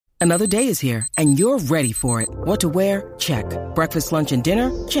Another day is here, and you're ready for it. What to wear? Check. Breakfast, lunch, and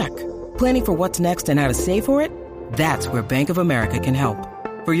dinner? Check. Planning for what's next and how to save for it? That's where Bank of America can help.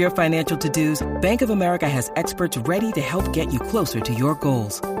 For your financial to-dos, Bank of America has experts ready to help get you closer to your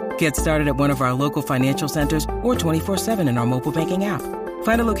goals. Get started at one of our local financial centers or 24/7 in our mobile banking app.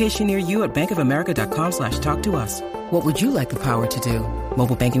 Find a location near you at bankofamerica.com/talktous. What would you like the power to do?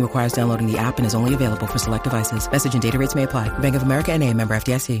 Mobile banking requires downloading the app and is only available for select devices. Message and data rates may apply. Bank of America N.A., member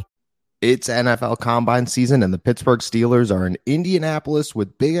FDIC. It's NFL Combine season, and the Pittsburgh Steelers are in Indianapolis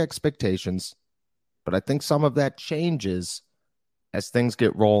with big expectations. But I think some of that changes as things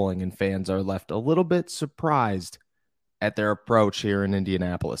get rolling and fans are left a little bit surprised at their approach here in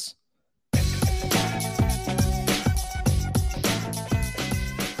Indianapolis.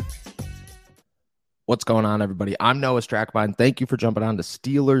 What's going on, everybody? I'm Noah Strackbine. Thank you for jumping on to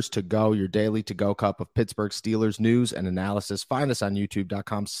Steelers to Go, your daily to-go cup of Pittsburgh Steelers news and analysis. Find us on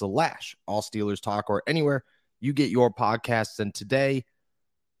youtube.com/allsteelerstalk or anywhere you get your podcasts. And today,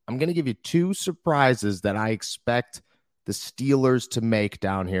 I'm going to give you two surprises that I expect the Steelers to make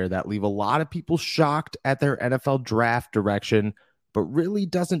down here that leave a lot of people shocked at their NFL draft direction, but really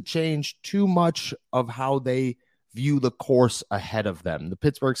doesn't change too much of how they view the course ahead of them. The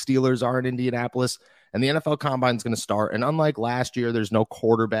Pittsburgh Steelers are in Indianapolis, and the NFL Combine is going to start. And unlike last year, there's no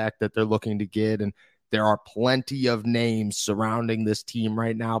quarterback that they're looking to get. And there are plenty of names surrounding this team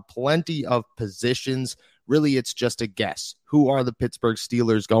right now, plenty of positions. Really, it's just a guess. Who are the Pittsburgh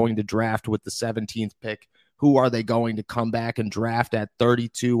Steelers going to draft with the 17th pick? Who are they going to come back and draft at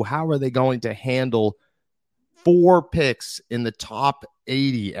 32? How are they going to handle 4 picks in the top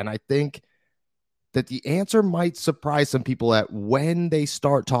 80? And I think that the answer might surprise some people at when they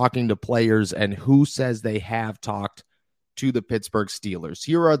start talking to players and who says they have talked to the Pittsburgh Steelers.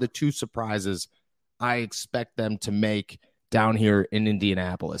 Here are the two surprises I expect them to make down here in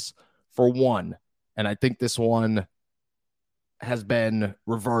Indianapolis. For one, and I think this one has been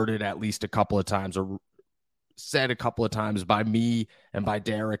reverted at least a couple of times or said a couple of times by me and by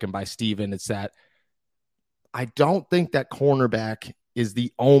Derek and by Steven, it's that I don't think that cornerback is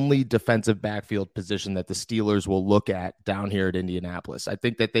the only defensive backfield position that the Steelers will look at down here at Indianapolis. I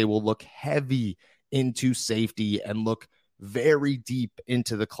think that they will look heavy into safety and look very deep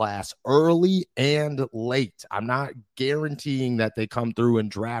into the class early and late. I'm not guaranteeing that they come through and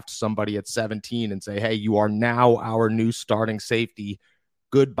draft somebody at 17 and say, hey, you are now our new starting safety.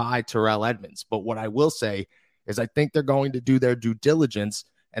 Goodbye, Terrell Edmunds. But what I will say is I think they're going to do their due diligence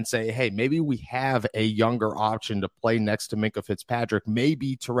and say, hey, maybe we have a younger option to play next to Minkah Fitzpatrick.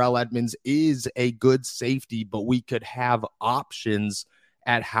 Maybe Terrell Edmunds is a good safety, but we could have options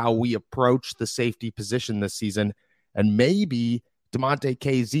at how we approach the safety position this season. And maybe Damontae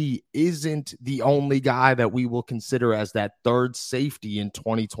Kazee isn't the only guy that we will consider as that third safety in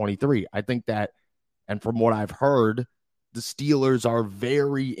 2023. I think that, and from what I've heard, the Steelers are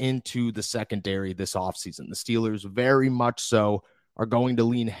very into the secondary this offseason. The Steelers very much so are going to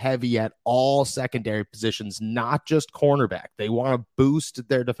lean heavy at all secondary positions, not just cornerback. They want to boost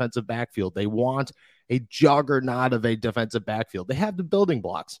their defensive backfield. They want a juggernaut of a defensive backfield. They have the building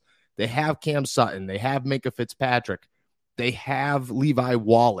blocks. They have Cam Sutton. They have Minkah Fitzpatrick. They have Levi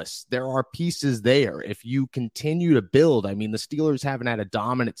Wallace. There are pieces there. If you continue to build, I mean, the Steelers haven't had a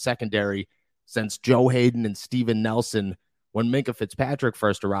dominant secondary since Joe Hayden and Steven Nelson when Minkah Fitzpatrick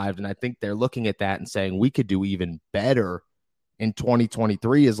first arrived. And I think they're looking at that and saying we could do even better in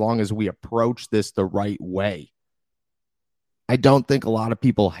 2023 as long as we approach this the right way. I don't think a lot of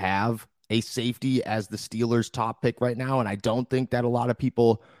people have a safety as the Steelers' top pick right now, and I don't think that a lot of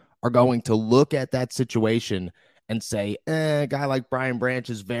people are going to look at that situation and say, a guy like Brian Branch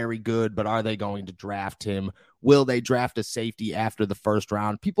is very good, but are they going to draft him? Will they draft a safety after the first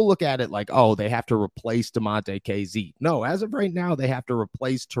round? People look at it like, oh, they have to replace Damontae Kazee. No, as of right now, they have to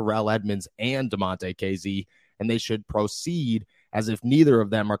replace Terrell Edmunds and Damontae Kazee, and they should proceed as if neither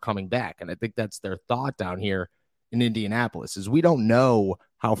of them are coming back. And I think that's their thought down here in Indianapolis is we don't know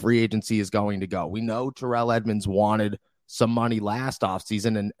how free agency is going to go. We know Terrell Edmunds wanted some money last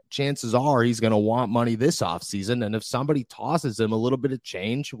offseason, and chances are he's going to want money this offseason. And if somebody tosses him a little bit of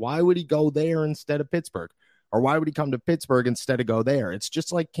change, why would he go there instead of Pittsburgh? Or why would he come to Pittsburgh instead of go there? It's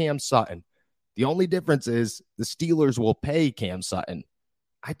just like Cam Sutton. The only difference is the Steelers will pay Cam Sutton.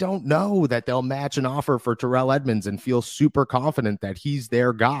 I don't know that they'll match an offer for Terrell Edmunds and feel super confident that he's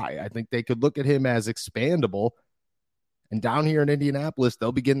their guy. I think they could look at him as expandable. And down here in Indianapolis,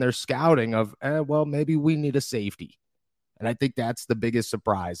 they'll begin their scouting of, well, maybe we need a safety. And I think that's the biggest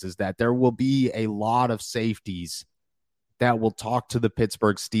surprise is that there will be a lot of safeties that will talk to the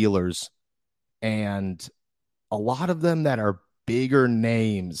Pittsburgh Steelers, and a lot of them that are bigger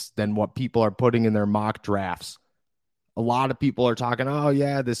names than what people are putting in their mock drafts. A lot of people are talking, oh,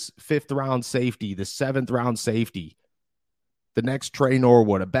 yeah, this 5th round safety, the 7th round safety, the next Trey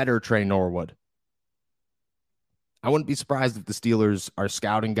Norwood, a better Trey Norwood. I wouldn't be surprised if the Steelers are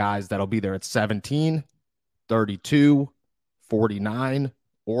scouting guys that'll be there at 17, 32, 49,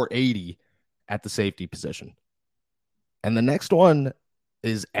 or 80 at the safety position. And the next one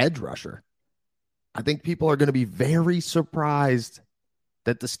is edge rusher. I think people are going to be very surprised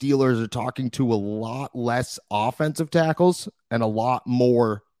that the Steelers are talking to a lot less offensive tackles and a lot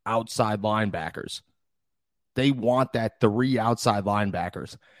more outside linebackers. They want that 3 outside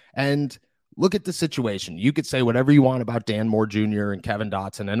linebackers. And look at the situation. You could say whatever you want about Dan Moore Jr. and Kevin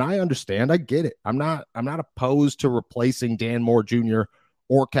Dotson, and I understand. I get it. I'm not opposed to replacing Dan Moore Jr.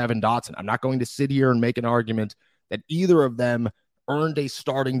 or Kevin Dotson. I'm not going to sit here and make an argument that either of them earned a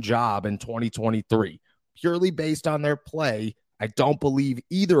starting job in 2023. Purely based on their play, I don't believe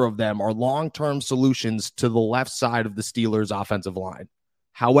either of them are long-term solutions to the left side of the Steelers' offensive line.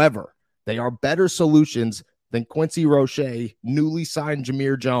 However, they are better solutions than Quincy Roche, newly signed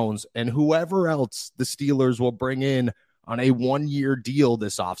Jameer Jones, and whoever else the Steelers will bring in on a 1-year deal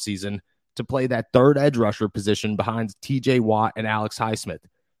this offseason to play that 3rd edge rusher position behind TJ Watt and Alex Highsmith.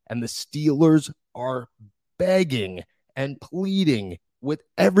 And the Steelers are begging and pleading with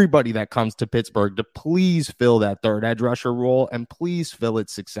everybody that comes to Pittsburgh to please fill that 3rd edge rusher role and please fill it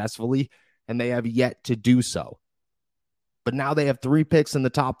successfully, and they have yet to do so. But now they have 3 picks in the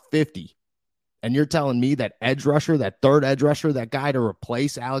top 50. And you're telling me that edge rusher, that 3rd edge rusher, that guy to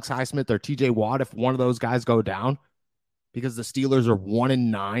replace Alex Highsmith or TJ Watt if one of those guys go down, because the Steelers are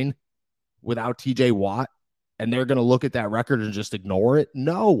 1-9 without TJ Watt, and they're going to look at that record and just ignore it?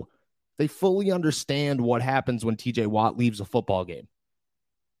 No. They fully understand what happens when TJ Watt leaves a football game.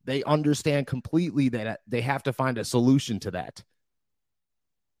 They understand completely that they have to find a solution to that.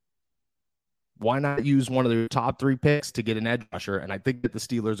 Why not use one of their top 3 picks to get an edge rusher? And I think that the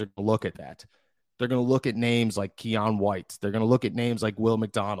Steelers are going to look at that. They're going to look at names like Keon White. They're going to look at names like Will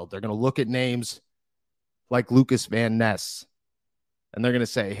McDonald. They're going to look at names like Lucas Van Ness. And they're going to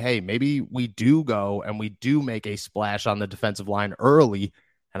say, hey, maybe we do go and we do make a splash on the defensive line early.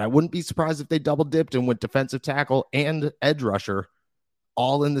 And I wouldn't be surprised if they double dipped and went defensive tackle and edge rusher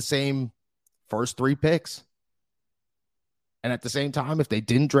all in the same first 3 picks. And at the same time, if they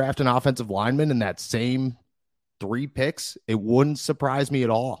didn't draft an offensive lineman in that same 3 picks, it wouldn't surprise me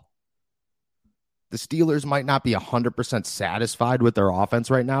at all. The Steelers might not be 100% satisfied with their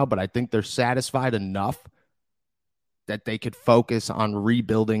offense right now, but I think they're satisfied enough that they could focus on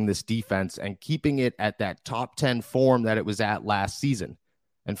rebuilding this defense and keeping it at that top 10 form that it was at last season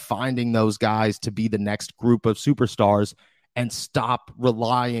and finding those guys to be the next group of superstars and stop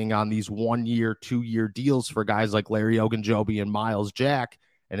relying on these 1-year, 2-year deals for guys like Larry Ogunjobi and Miles Jack,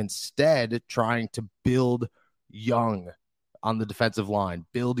 and instead trying to build young on the defensive line,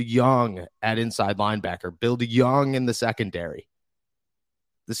 build young at inside linebacker, build young in the secondary.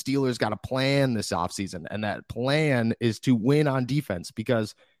 The Steelers got a plan this offseason, and that plan is to win on defense,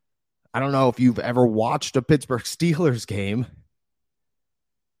 because I don't know if you've ever watched a Pittsburgh Steelers game,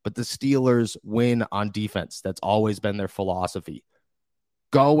 but the Steelers win on defense. That's always been their philosophy.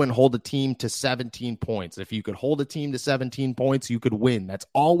 Go and hold a team to 17 points. If you could hold a team to 17 points, you could win. That's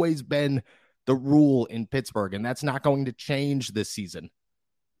always been the rule in Pittsburgh, and that's not going to change this season.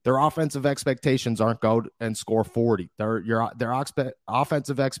 Their offensive expectations aren't go and score 40. Their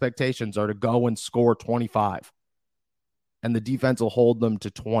offensive expectations are to go and score 25, and the defense will hold them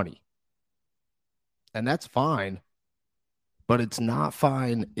to 20. And that's fine. But it's not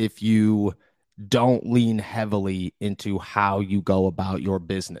fine if you don't lean heavily into how you go about your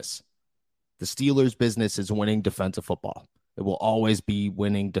business. The Steelers' business is winning defensive football. It will always be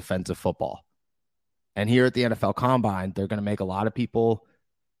winning defensive football. And here at the NFL Combine, they're going to make a lot of people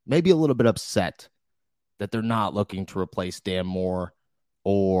maybe a little bit upset that they're not looking to replace Dan Moore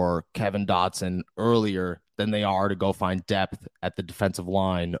or Kevin Dotson earlier than they are to go find depth at the defensive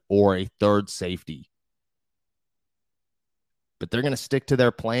line or a 3rd safety. But they're going to stick to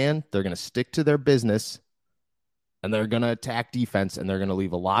their plan. They're going to stick to their business, and they're going to attack defense, and they're going to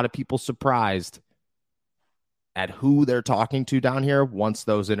leave a lot of people surprised at who they're talking to down here once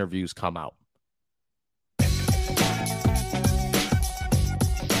those interviews come out.